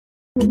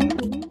This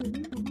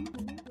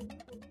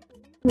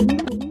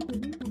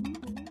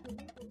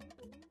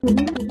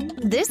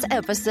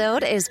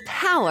episode is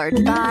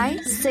powered by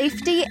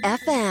Safety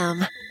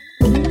FM.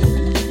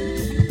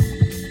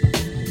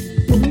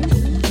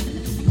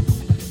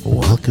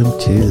 Welcome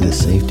to the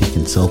Safety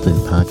Consultant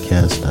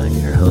Podcast. I'm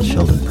your host,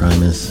 Sheldon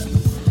Primus.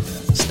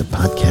 It's the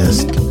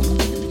podcast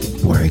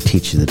where I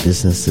teach you the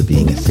business of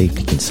being a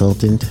safety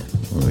consultant,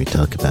 where we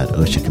talk about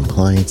OSHA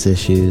compliance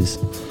issues.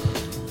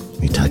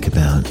 We talk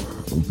about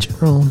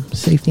general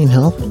safety and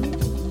health,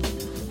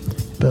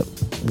 but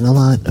a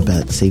lot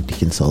about safety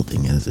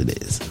consulting as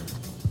it is.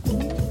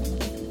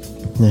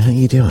 Now, how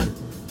you doing?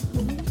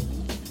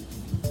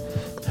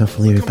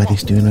 Hopefully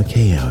everybody's doing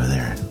okay over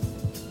there.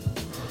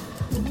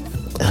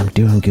 I'm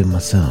doing good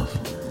myself.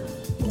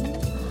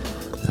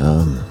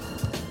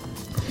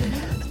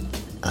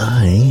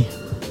 I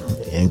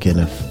am going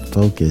to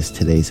focus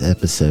today's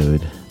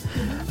episode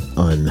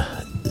on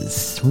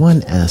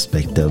one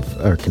aspect of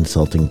our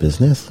consulting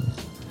business.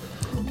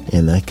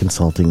 And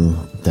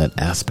that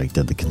aspect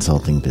of the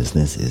consulting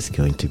business is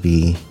going to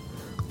be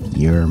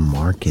your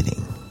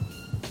marketing.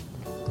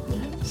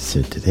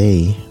 So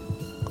today,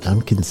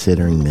 I'm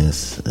considering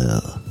this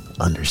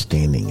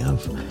understanding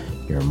of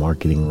your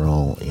marketing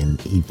role in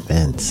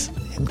events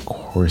and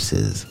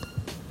courses.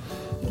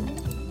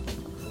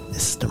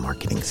 This is the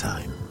marketing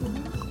side.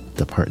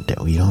 The part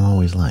that we don't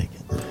always like.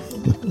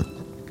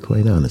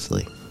 Quite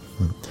honestly.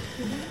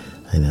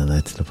 I know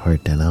that's the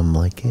part that I'm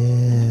like,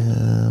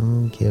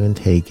 I'm give and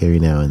take every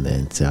now and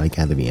then, so I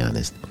gotta be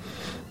honest.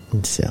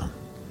 And so,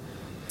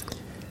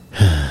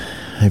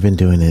 I've been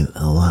doing it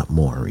a lot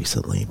more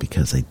recently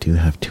because I do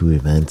have two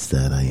events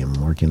that I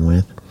am working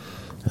with.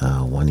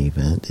 One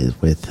event is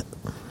with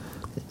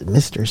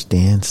Mr.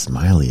 Stan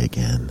Smiley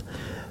again.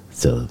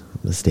 So,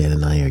 Stan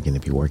and I are going to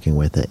be working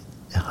with a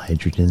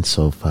hydrogen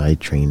sulfide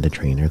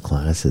train-the-trainer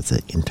class. It's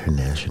an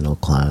international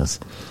class.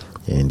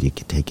 And you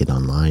can take it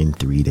online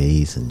 3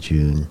 days in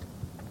June.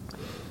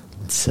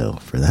 So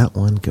for that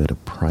one, go to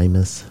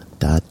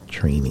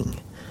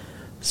primus.training.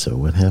 So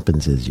what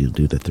happens is you'll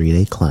do the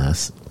 3-day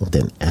class.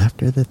 Then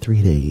after the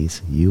 3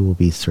 days, you will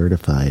be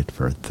certified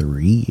for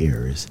 3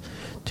 years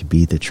to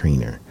be the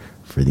trainer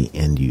for the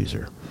end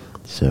user.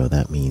 So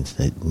that means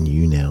that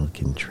you now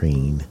can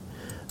train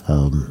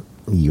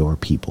your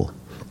people.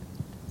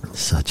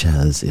 Such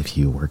as if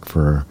you work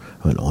for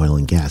an oil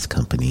and gas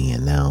company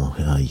and now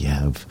you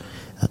have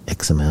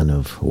X amount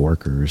of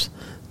workers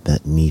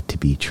that need to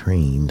be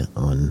trained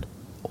on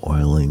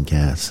oil and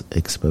gas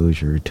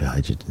exposure to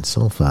hydrogen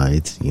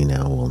sulfides. You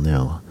now will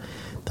know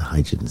the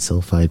hydrogen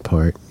sulfide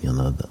part, you'll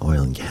know the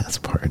oil and gas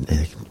part,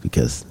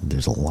 because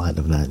there's a lot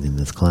of that in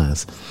this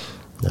class.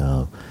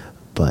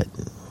 But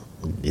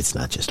it's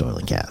not just oil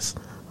and gas.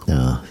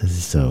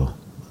 So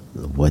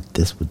what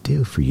this would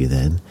do for you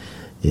then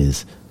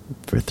is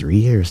for 3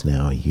 years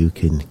now, you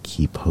can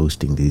keep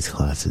hosting these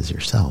classes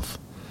yourself.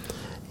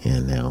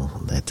 And now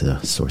that's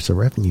a source of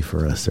revenue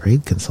for us,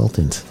 right?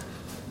 Consultants.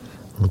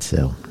 And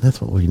so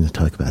that's what we're going to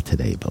talk about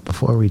today. But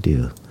before we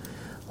do,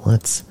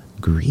 let's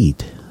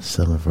greet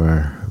some of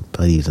our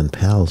buddies and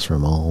pals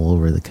from all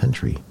over the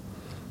country.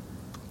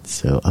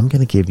 So I'm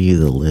going to give you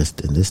the list,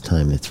 and this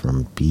time it's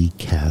from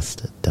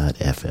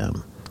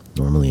bcast.fm.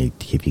 Normally I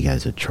give you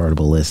guys a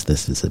Chartable list.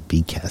 This is a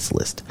bcast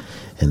list,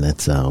 and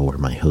that's where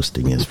my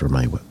hosting is for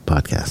my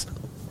podcast.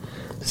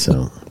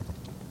 So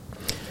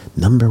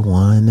number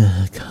one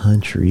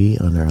country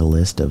on our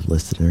list of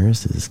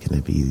listeners is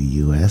going to be the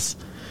U.S.,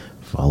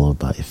 followed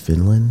by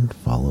Finland,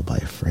 followed by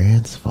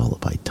France, followed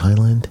by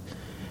Thailand,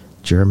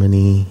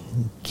 Germany,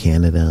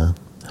 Canada,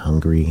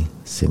 Hungary,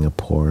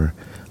 Singapore,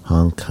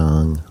 Hong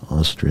Kong,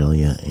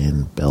 Australia,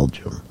 and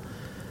Belgium.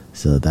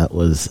 So that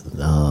was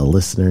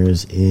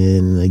listeners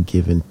in a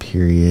given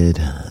period,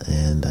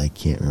 and I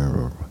can't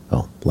remember.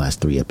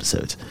 Last 3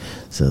 episodes.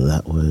 So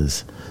that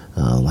was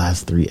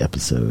last 3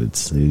 episodes.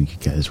 So you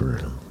guys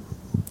were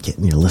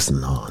getting your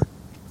listening on.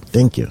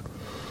 Thank you.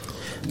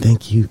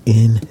 Thank you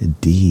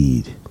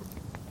indeed.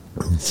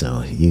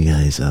 So you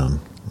guys,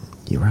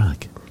 you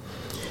rock.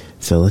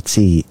 So let's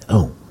see.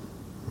 I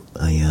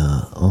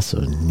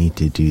also need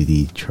to do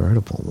the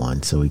Chartable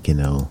one so we can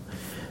know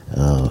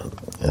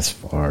as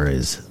far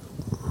as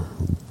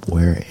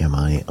where am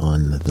I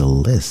on the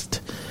list.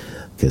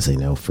 Because I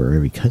know for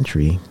every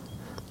country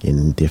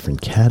in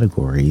different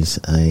categories,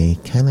 I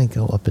kind of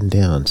go up and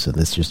down. So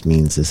this just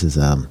means this is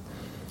the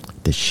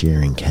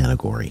sharing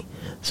category.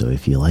 So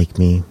if you like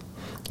me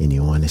and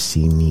you want to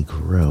see me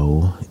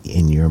grow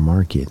in your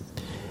market,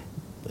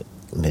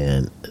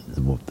 then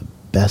the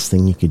best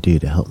thing you could do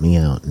to help me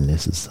out, and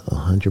this is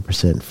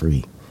 100%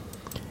 free,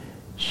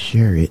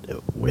 share it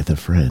with a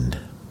friend.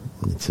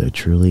 So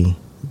truly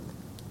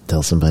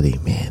tell somebody,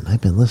 man,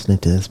 I've been listening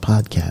to this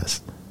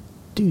podcast.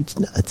 Dude's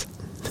nuts.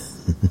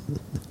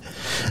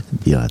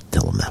 You don't have to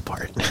tell them that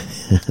part.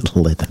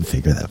 Let them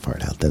figure that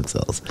part out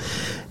themselves.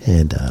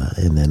 And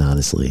then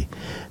honestly,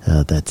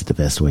 that's the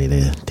best way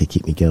to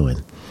keep me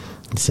going.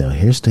 So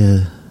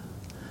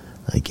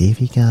I gave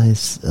you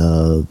guys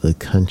the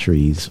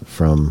countries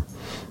from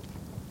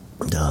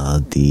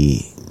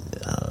the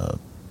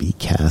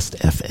Bcast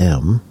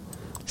FM.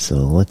 So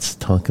let's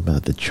talk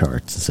about the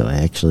charts. So I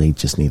actually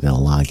just need to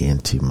log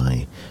into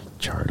my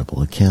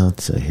Chartable account.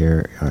 So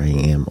here I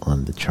am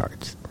on the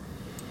charts.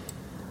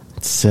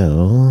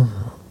 So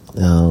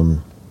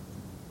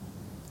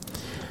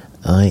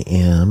I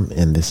am,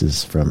 and this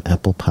is from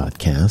Apple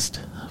Podcast,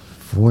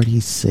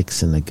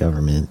 46 in the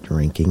government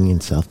ranking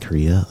in South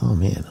Korea. Oh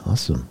man,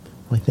 awesome.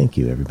 Why, thank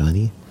you,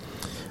 everybody.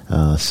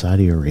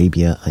 Saudi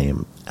Arabia, I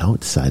am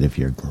outside of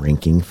your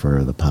ranking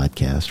for the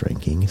podcast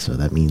ranking, so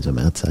that means I'm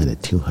outside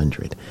at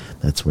 200.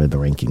 That's where the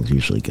rankings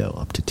usually go,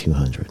 up to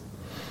 200.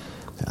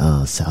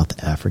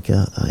 South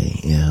Africa, I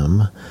am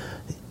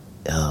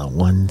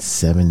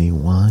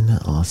 171,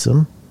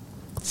 awesome.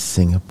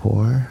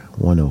 Singapore,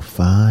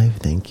 105,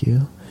 thank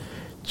you.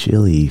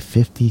 Chile,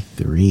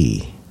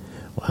 53,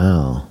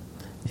 wow.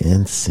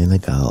 And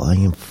Senegal, I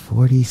am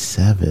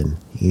 47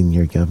 in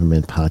your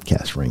government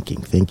podcast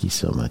ranking. Thank you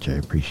so much. I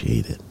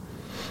appreciate it.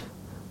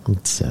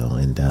 So,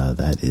 and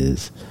that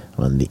is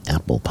on the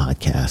Apple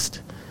Podcast.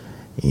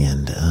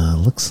 And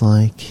looks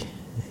like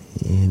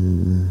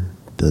in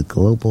the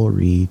global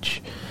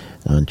reach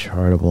on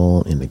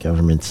Chartable, in the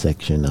government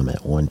section, I'm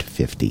at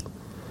 150.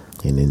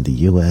 And in the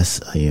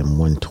U.S., I am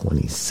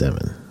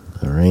 127.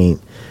 All right.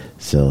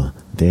 So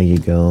there you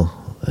go.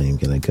 I'm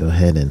going to go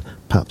ahead and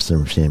pop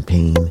some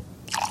champagne.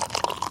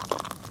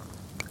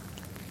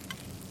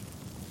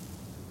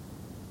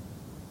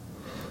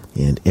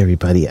 And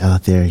everybody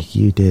out there,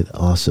 you did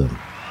awesome.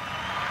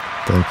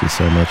 Thank you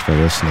so much for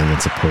listening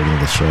and supporting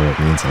the show. It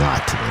means a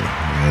lot to me.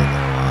 I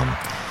know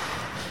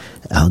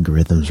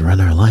algorithms run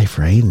our life,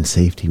 right? In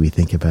safety, we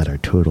think about our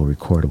total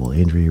recordable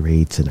injury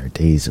rates and our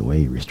days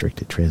away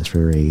restricted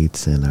transfer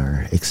rates and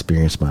our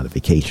experience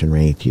modification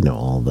rate. You know,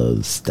 all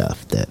those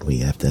stuff that we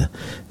have to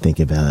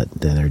think about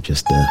that are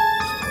just the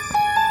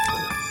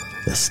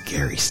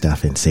scary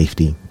stuff in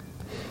safety.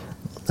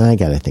 I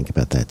got to think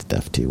about that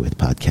stuff too with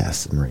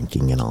podcasts and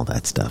ranking and all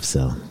that stuff.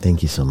 So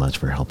thank you so much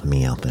for helping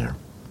me out there.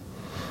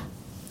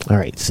 All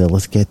right, so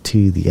let's get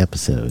to the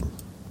episode.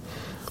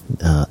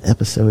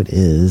 Episode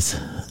is,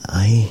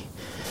 I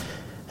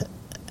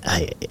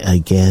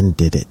again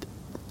did it.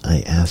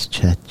 I asked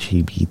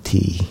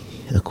ChatGPT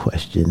a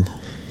question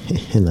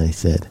and I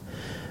said,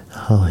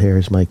 oh,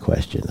 here's my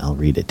question. I'll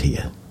read it to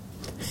you.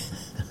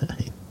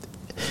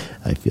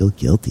 I feel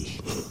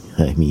guilty.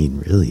 I mean,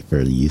 really, for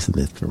using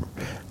this for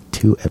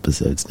 2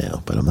 episodes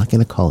now, but I'm not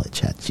going to call it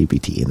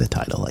ChatGPT in the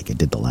title like I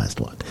did the last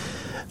one.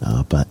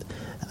 But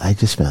I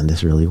just found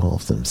this really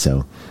wholesome.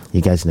 So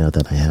you guys know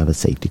that I have a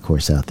safety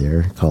course out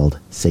there called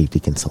Safety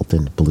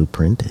Consultant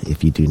Blueprint.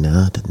 If you do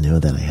not know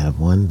that I have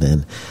one,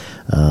 then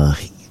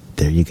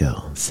there you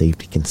go,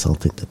 Safety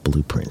Consultant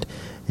Blueprint.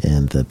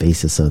 And the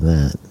basis of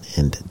that,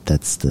 and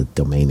that's the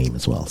domain name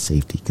as well,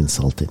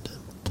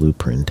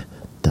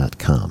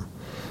 safetyconsultantblueprint.com.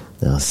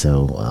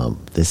 So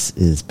this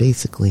is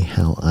basically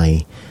how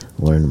I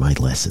learn my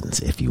lessons,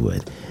 if you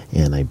would.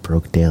 And I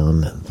broke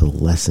down the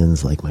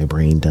lessons like my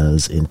brain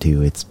does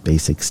into its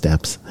basic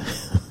steps.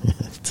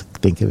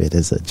 Think of it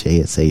as a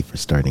JSA for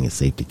starting a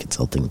safety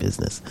consulting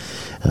business.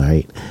 All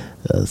right.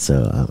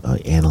 So I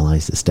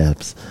analyze the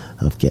steps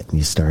of getting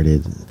you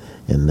started,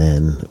 and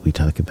then we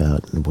talk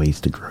about ways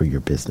to grow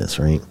your business,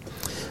 right?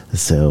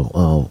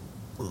 So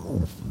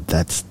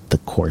that's the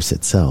course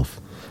itself.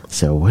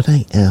 So what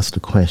I asked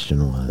the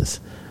question was,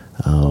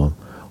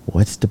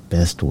 what's the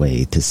best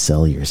way to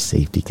sell your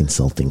safety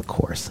consulting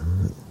course?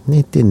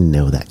 It didn't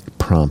know that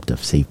prompt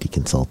of safety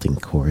consulting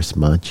course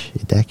much.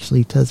 It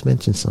actually does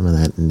mention some of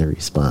that in the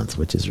response,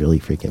 which is really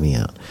freaking me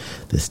out.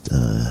 This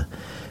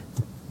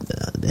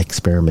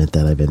experiment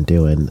that I've been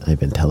doing, I've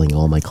been telling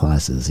all my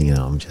classes,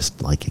 I'm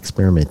just like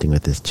experimenting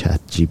with this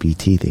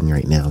ChatGPT thing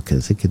right now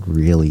because it could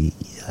really,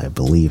 I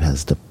believe,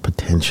 has the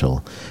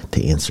potential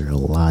to answer a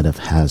lot of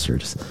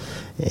hazards.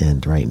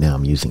 And right now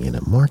I'm using it in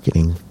a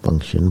marketing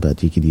function,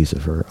 but you could use it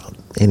for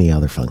any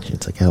other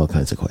functions. Like all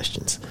kinds of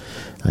questions.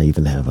 I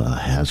even have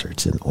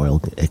hazards in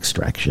oil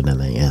extraction,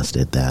 and I asked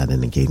it that,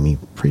 and it gave me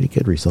pretty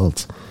good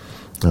results.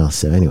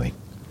 So anyway,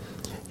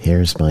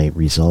 here's my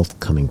result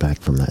coming back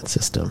from that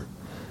system.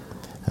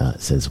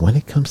 It says, when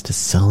it comes to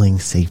selling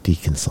safety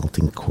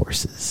consulting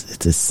courses,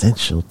 it's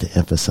essential to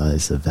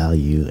emphasize the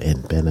value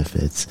and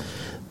benefits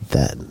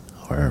that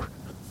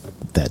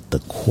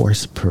the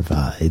course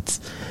provides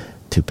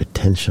to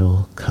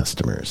potential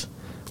customers.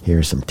 Here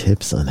are some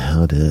tips on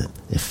how to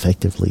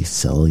effectively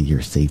sell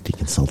your safety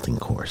consulting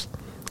course.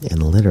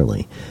 And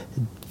literally,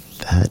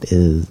 that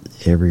is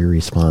every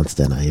response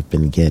that I've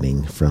been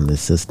getting from the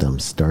system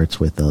starts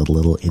with a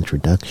little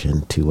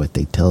introduction to what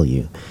they tell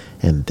you,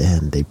 and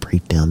then they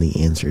break down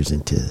the answers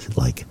into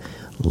like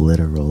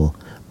literal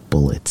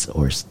bullets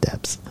or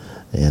steps.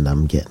 And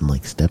I'm getting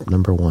like step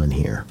number 1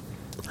 here.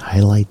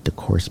 Highlight the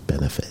course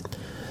benefit.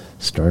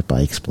 Start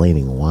by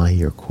explaining why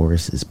your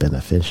course is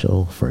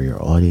beneficial for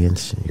your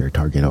audience, your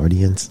target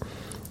audience.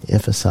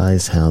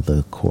 Emphasize how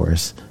the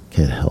course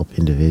can help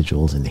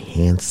individuals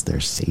enhance their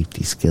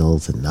safety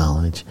skills and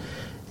knowledge.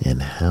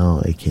 and how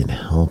it can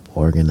help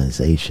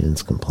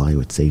organizations comply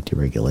with safety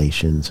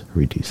regulations,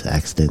 reduce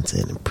accidents,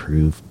 and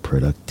improve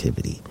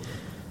productivity.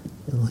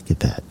 And look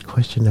at that.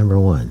 Question number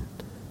 1.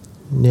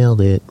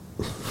 Nailed it.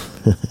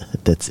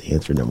 That's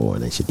answer number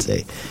 1, I should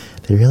say.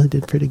 They really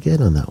did pretty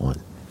good on that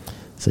one.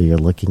 So you're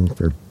looking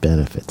for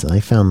benefits. And I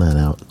found that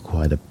out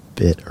quite a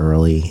bit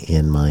early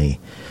in my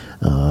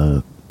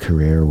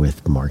career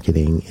with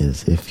marketing,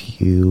 is if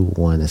you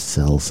want to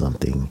sell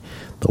something,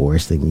 the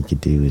worst thing you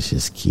could do is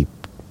just keep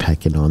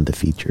packing on the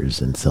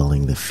features and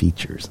selling the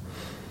features.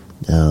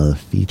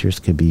 Features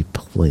could be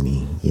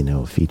plenty.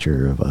 A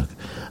feature of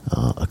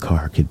a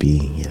car could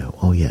be,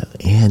 oh yeah,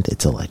 and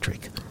it's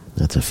electric.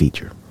 That's a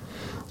feature.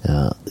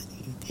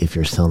 If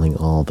you're selling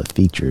all the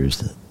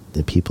features,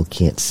 the people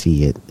can't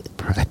see it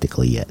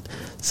practically yet.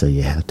 So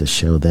you have to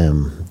show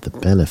them the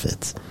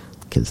benefits,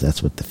 because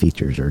that's what the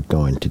features are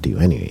going to do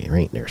anyway,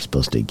 right? They're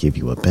supposed to give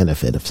you a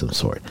benefit of some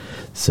sort.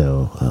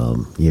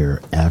 So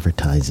your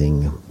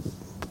advertising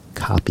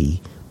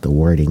copy, the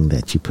wording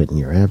that you put in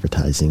your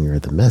advertising or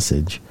the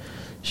message,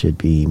 should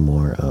be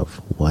more of,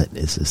 what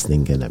is this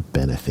thing going to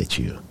benefit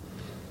you?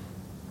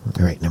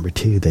 All right, number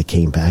 2 that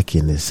came back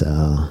in this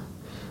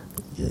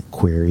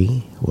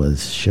query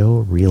was show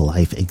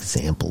real-life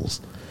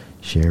examples.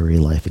 Share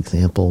real-life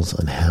examples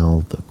on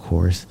how the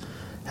course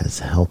has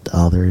helped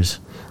others.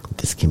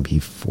 This can be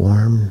in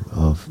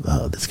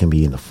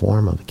the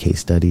form of case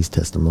studies,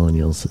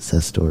 testimonials,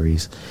 success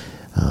stories.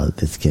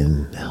 This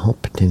can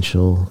help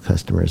potential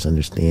customers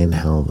understand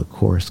how the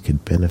course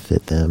could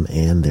benefit them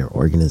and their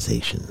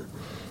organization.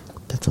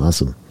 That's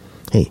awesome.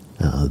 Hey,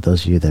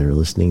 those of you that are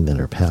listening that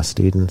are past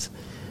students,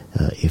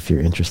 if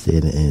you're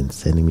interested in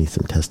sending me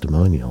some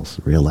testimonials,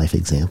 real-life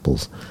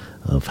examples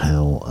of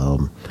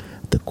how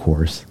the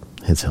course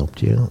has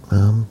helped you,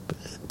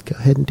 go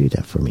ahead and do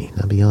that for me.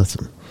 That'd be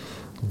awesome.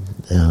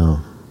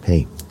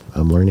 Hey,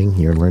 I'm learning,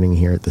 you're learning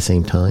here at the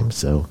same time,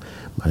 so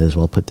might as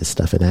well put this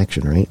stuff in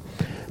action, right?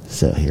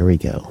 So here we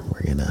go.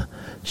 We're going to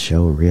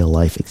show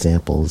real-life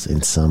examples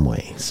in some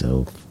way.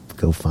 So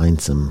go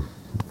find some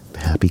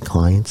happy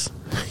clients.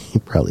 You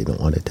probably don't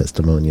want a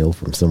testimonial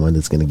from someone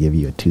that's going to give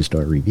you a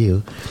 2-star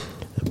review.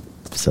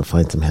 So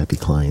find some happy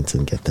clients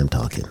and get them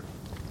talking.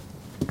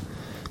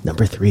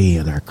 Number 3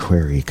 on our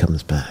query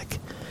comes back.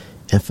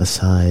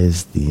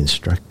 Emphasize the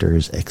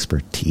instructor's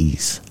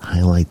expertise.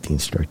 Highlight the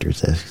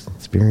instructor's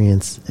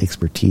experience,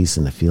 expertise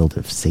in the field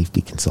of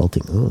safety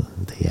consulting. Oh,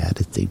 they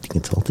added safety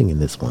consulting in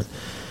this one.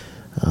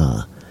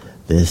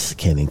 This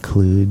can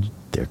include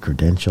their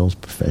credentials,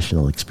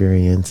 professional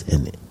experience,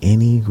 and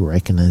any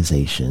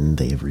recognition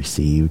they have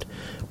received.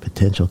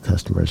 Potential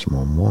customers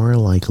are more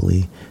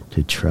likely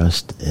to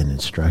trust an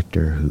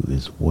instructor who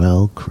is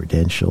well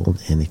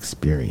credentialed and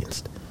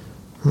experienced.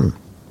 All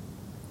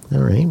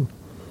right.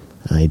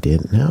 I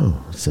didn't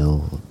know.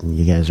 So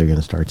you guys are going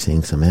to start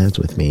seeing some ads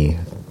with me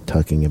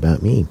talking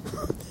about me.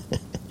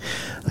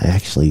 I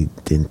actually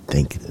didn't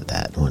think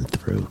that one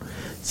through.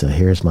 So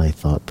here's my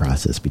thought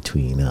process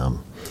between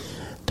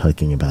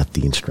talking about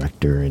the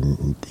instructor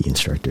and the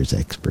instructor's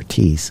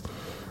expertise.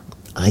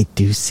 I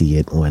do see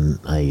it when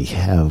I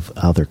have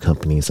other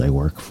companies I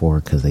work for,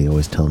 because they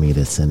always tell me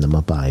to send them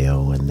a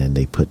bio, and then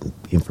they put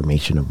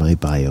information of my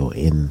bio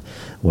in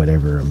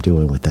whatever I'm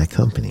doing with that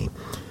company.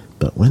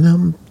 But when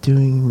I'm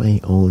doing my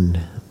own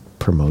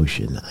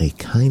promotion, I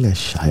kind of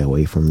shy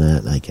away from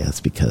that, I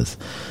guess, because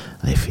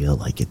I feel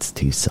like it's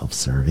too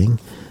self-serving.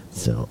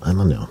 So, I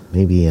don't know.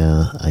 Maybe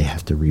I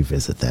have to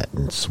revisit that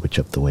and switch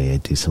up the way I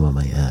do some of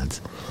my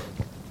ads.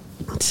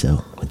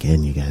 So,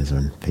 again, you guys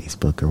on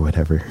Facebook or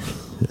whatever,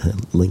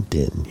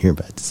 LinkedIn, you're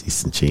about to see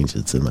some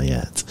changes in my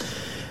ads.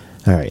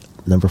 All right,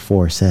 number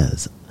 4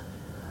 says,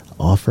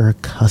 offer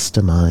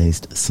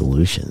customized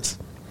solutions.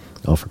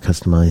 Offer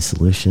customized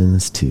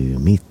solutions to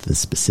meet the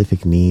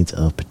specific needs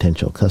of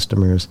potential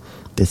customers.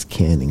 This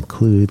can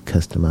include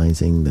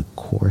customizing the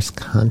course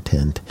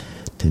content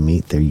to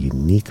meet their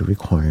unique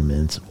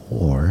requirements,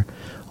 or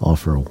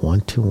offer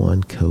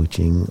one-to-one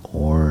coaching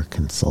or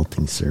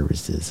consulting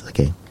services.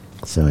 Okay,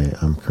 so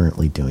I'm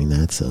currently doing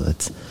that. So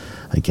that's,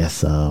 I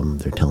guess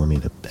they're telling me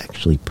to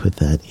actually put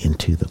that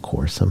into the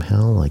course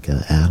somehow, like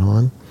an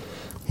add-on.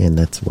 And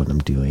that's what I'm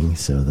doing.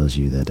 So those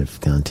of you that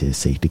have gone to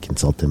Safety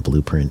Consultant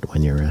Blueprint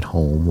when you're at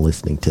home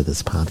listening to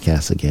this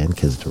podcast again,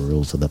 because the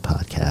rules of the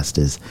podcast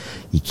is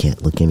you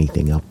can't look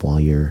anything up while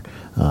you're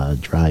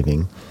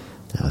driving.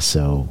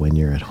 So when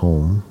you're at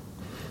home,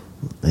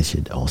 I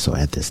should also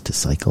add this to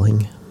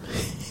cycling.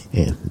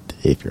 And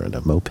if you're on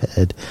a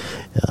moped,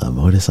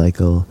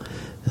 motorcycle,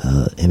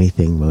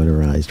 anything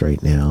motorized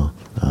right now,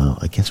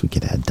 I guess we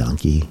could add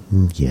donkey.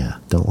 Yeah,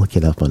 don't look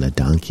it up on a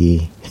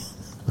donkey,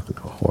 on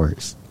a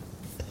horse.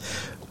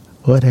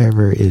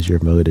 Whatever is your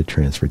mode of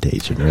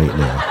transportation right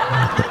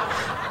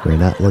now. We're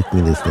not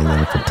looking this thing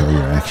up until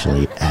you're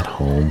actually at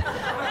home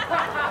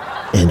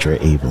and you're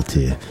able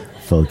to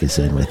focus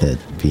in with it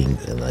being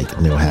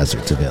like no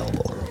hazards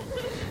available.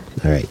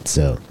 All right,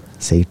 so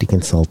Safety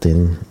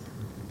Consultant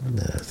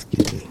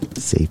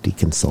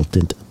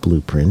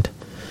Blueprint,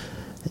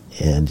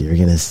 and you're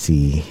going to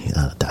see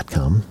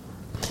 .com,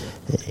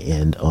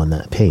 And on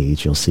that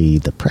page, you'll see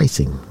the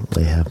pricing.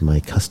 I have my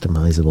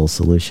customizable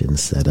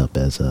solutions set up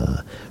as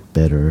a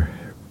better,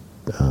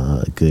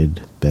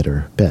 good,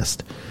 better,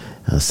 best.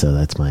 So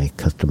that's my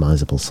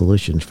customizable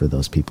solutions for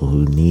those people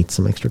who need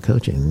some extra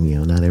coaching.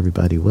 Not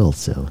everybody will.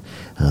 So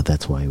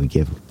that's why we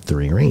give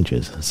 3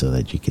 ranges so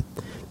that you could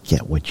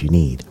get what you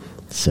need.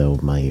 So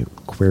my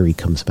query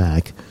comes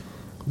back.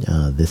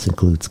 This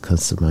includes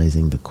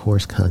customizing the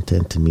course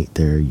content to meet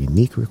their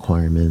unique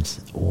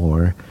requirements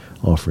or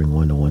offering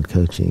one-on-one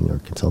coaching or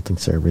consulting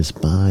service.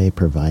 By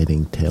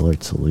providing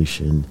tailored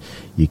solution,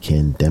 you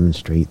can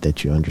demonstrate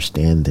that you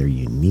understand their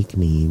unique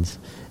needs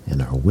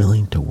and are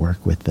willing to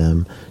work with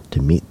them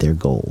to meet their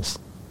goals.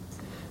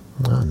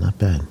 Oh, not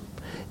bad.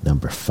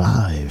 Number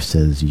 5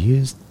 says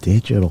use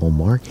digital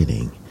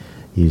marketing.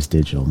 Use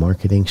digital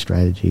marketing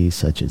strategies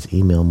such as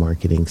email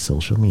marketing,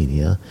 social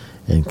media,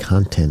 and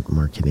content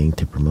marketing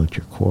to promote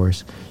your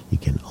course. You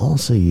can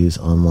also use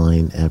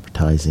online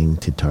advertising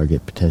to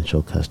target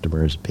potential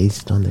customers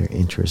based on their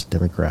interests,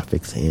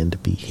 demographics,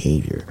 and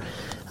behavior.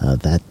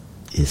 That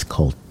is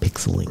called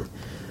pixeling.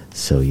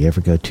 So you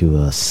ever go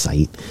to a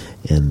site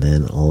and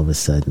then all of a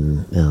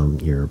sudden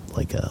you're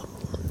like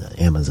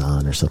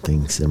Amazon or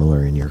something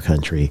similar in your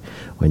country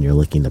when you're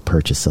looking to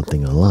purchase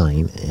something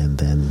online, and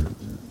then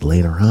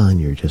later on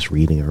you're just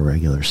reading a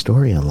regular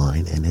story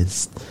online and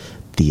it's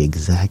the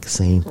exact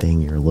same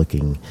thing you're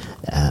looking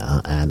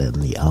at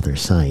in the other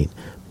site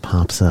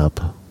pops up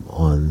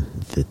on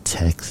the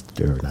text,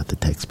 or not the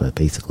text, but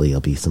basically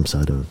it'll be some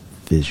sort of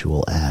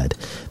visual ad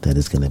that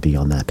is going to be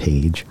on that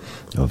page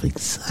of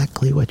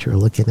exactly what you're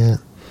looking at.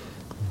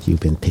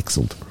 You've been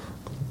pixeled.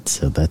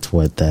 So that's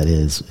what that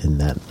is in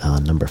that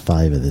number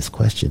 5 of this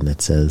question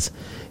that says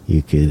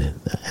you could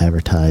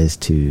advertise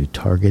to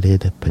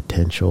targeted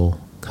potential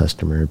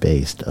customer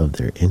based of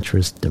their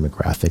interests,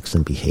 demographics,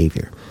 and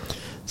behavior.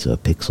 So a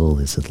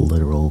pixel is a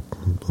literal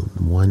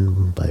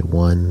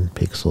 1-by-1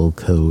 pixel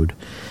code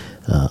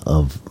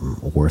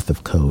worth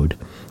of code,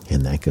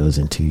 and that goes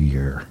into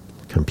your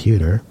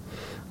computer.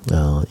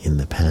 In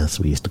the past,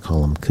 we used to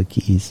call them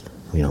cookies.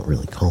 We don't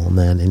really call them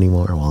that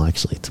anymore. Well,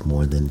 actually, it's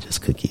more than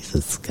just cookies.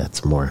 It's got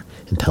some more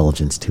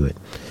intelligence to it.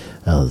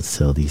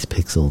 So these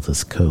pixels,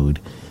 this code,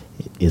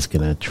 is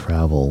going to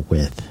travel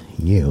with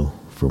you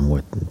from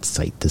what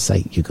site to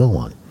site you go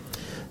on.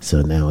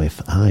 So now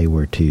if I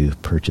were to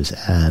purchase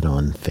ad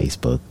on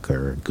Facebook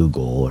or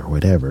Google or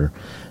whatever,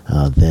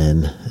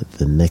 then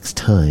the next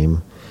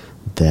time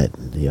that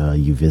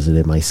you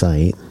visited my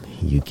site,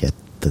 you get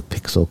the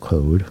pixel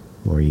code,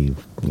 or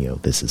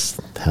this is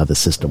how the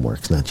system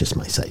works, not just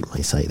my site.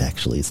 My site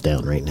actually is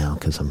down right now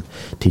because I'm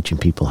teaching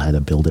people how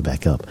to build it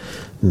back up.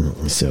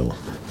 So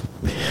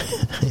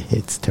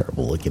it's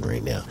terrible looking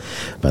right now.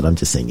 But I'm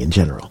just saying in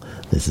general,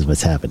 this is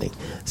what's happening.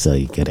 So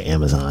you go to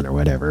Amazon or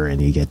whatever,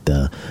 and you get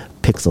the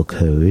pixel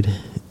code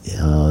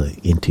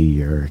into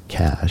your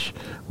cache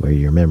where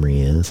your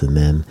memory is, and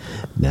then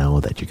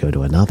now that you go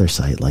to another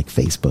site like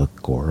Facebook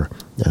or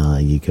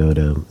you go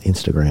to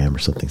Instagram or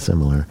something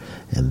similar,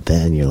 and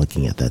then you're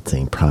looking at that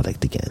same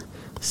product again.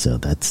 So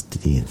that's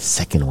the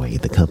second way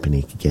the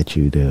company can get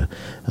you to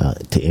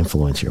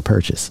influence your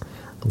purchase.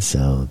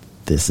 So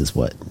this is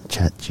what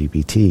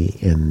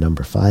ChatGPT in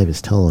number 5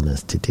 is telling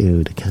us to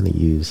do, to kind of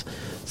use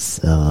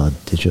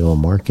digital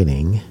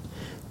marketing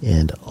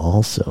and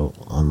also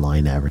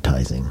online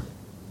advertising.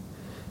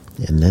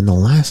 And then the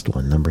last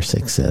one, number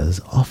 6, says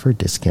offer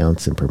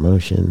discounts and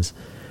promotions.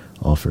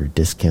 Offer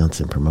discounts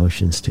and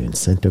promotions to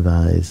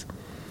incentivize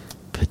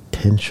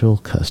potential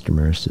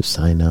customers to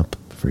sign up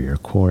for your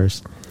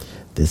course.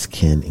 This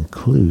can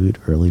include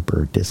early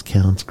bird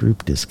discounts,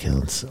 group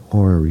discounts,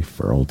 or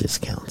referral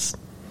discounts.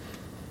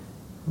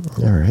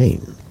 All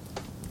right.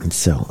 And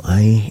so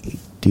I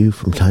do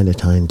from time to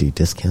time do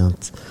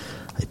discounts.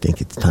 I think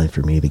it's time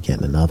for me to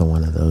get another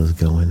one of those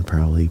going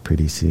probably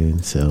pretty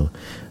soon. So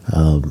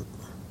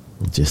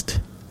just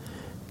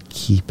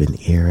keep an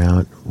ear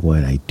out.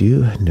 What I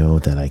do know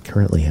that I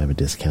currently have a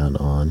discount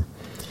on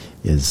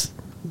is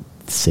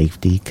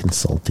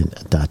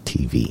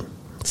safetyconsultant.tv.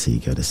 So you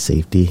go to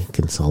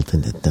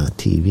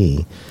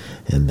safetyconsultant.tv,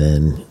 and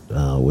then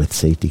with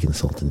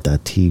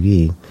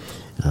safetyconsultant.tv,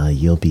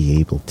 you'll be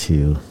able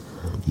to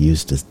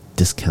use the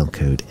discount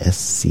code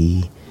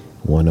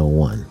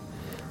SC101,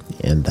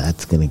 and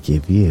that's going to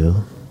give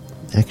you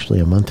actually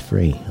a month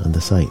free on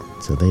the site.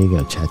 So there you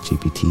go,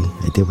 ChatGPT.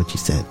 I did what you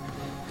said.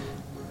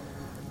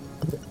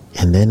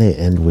 And then it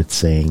ends with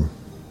saying,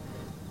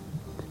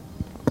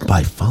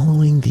 by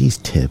following these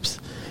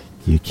tips,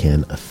 you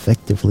can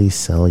effectively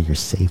sell your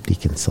safety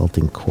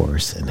consulting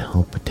course and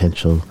help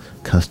potential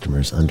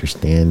customers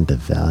understand the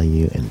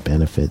value and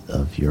benefit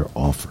of your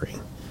offering.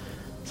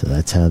 So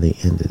that's how they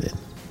ended it.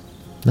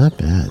 Not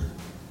bad.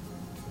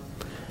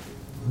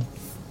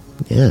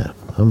 Yeah,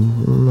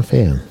 I'm a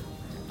fan.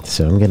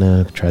 So I'm going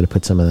to try to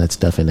put some of that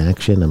stuff in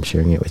action. I'm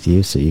sharing it with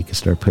you so you can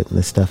start putting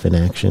this stuff in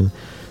action.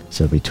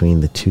 So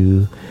between the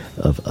two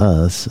of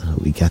us,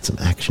 we got some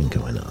action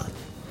going on.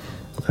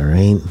 All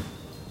right.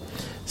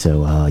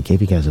 So I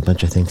gave you guys a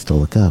bunch of things to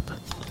look up.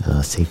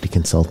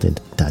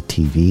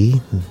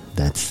 safetyconsultant.tv.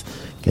 That's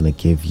going to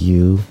give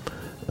you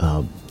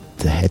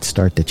the head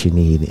start that you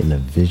need in a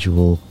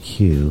visual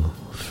cue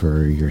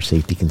for your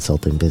safety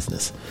consulting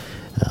business.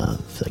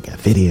 So I got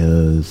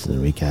videos,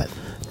 and we got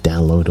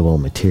downloadable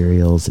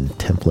materials and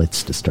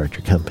templates to start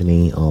your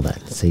company, all that.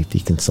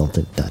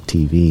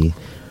 Safetyconsultant.tv,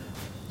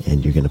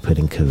 and you're going to put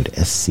in code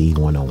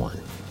SC101.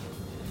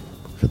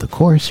 For the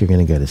course, you're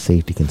going to go to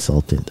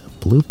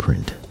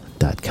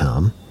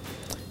safetyconsultantblueprint.com,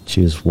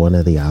 choose one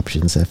of the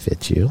options that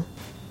fits you,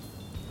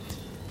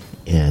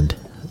 and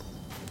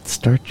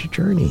start your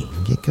journey.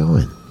 Get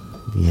going.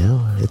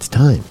 It's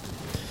time.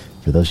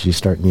 For those of you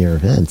starting your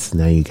events,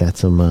 now you got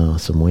some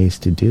ways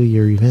to do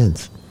your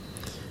events.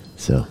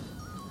 So,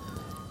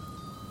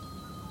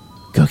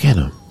 go get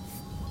them.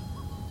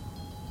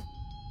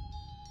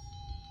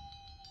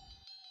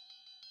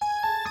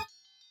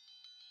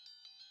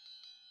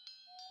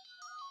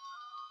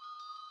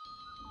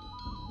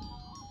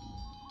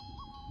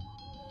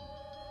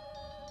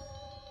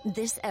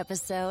 This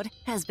episode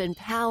has been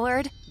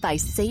powered by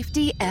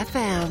Safety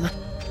FM.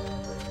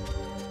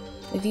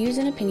 The views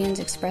and opinions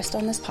expressed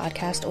on this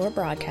podcast or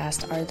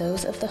broadcast are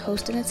those of the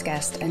host and its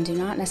guest and do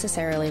not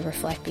necessarily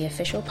reflect the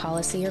official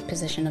policy or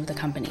position of the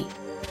company.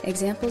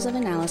 Examples of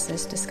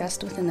analysis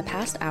discussed within the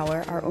past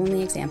hour are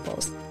only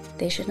examples.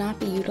 They should not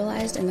be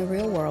utilized in the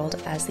real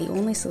world as the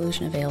only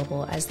solution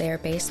available, as they are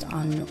based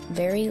on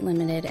very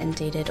limited and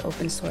dated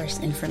open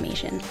source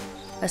information.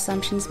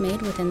 Assumptions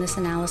made within this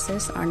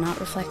analysis are not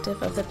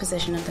reflective of the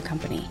position of the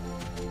company.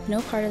 No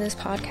part of this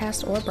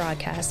podcast or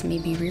broadcast may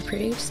be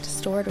reproduced,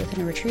 stored within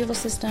a retrieval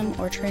system,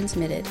 or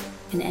transmitted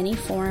in any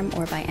form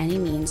or by any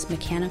means,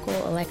 mechanical,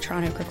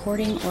 electronic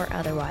recording, or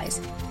otherwise,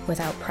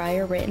 without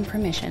prior written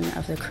permission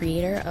of the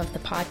creator of the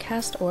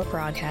podcast or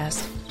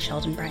broadcast,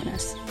 Sheldon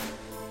Brightness.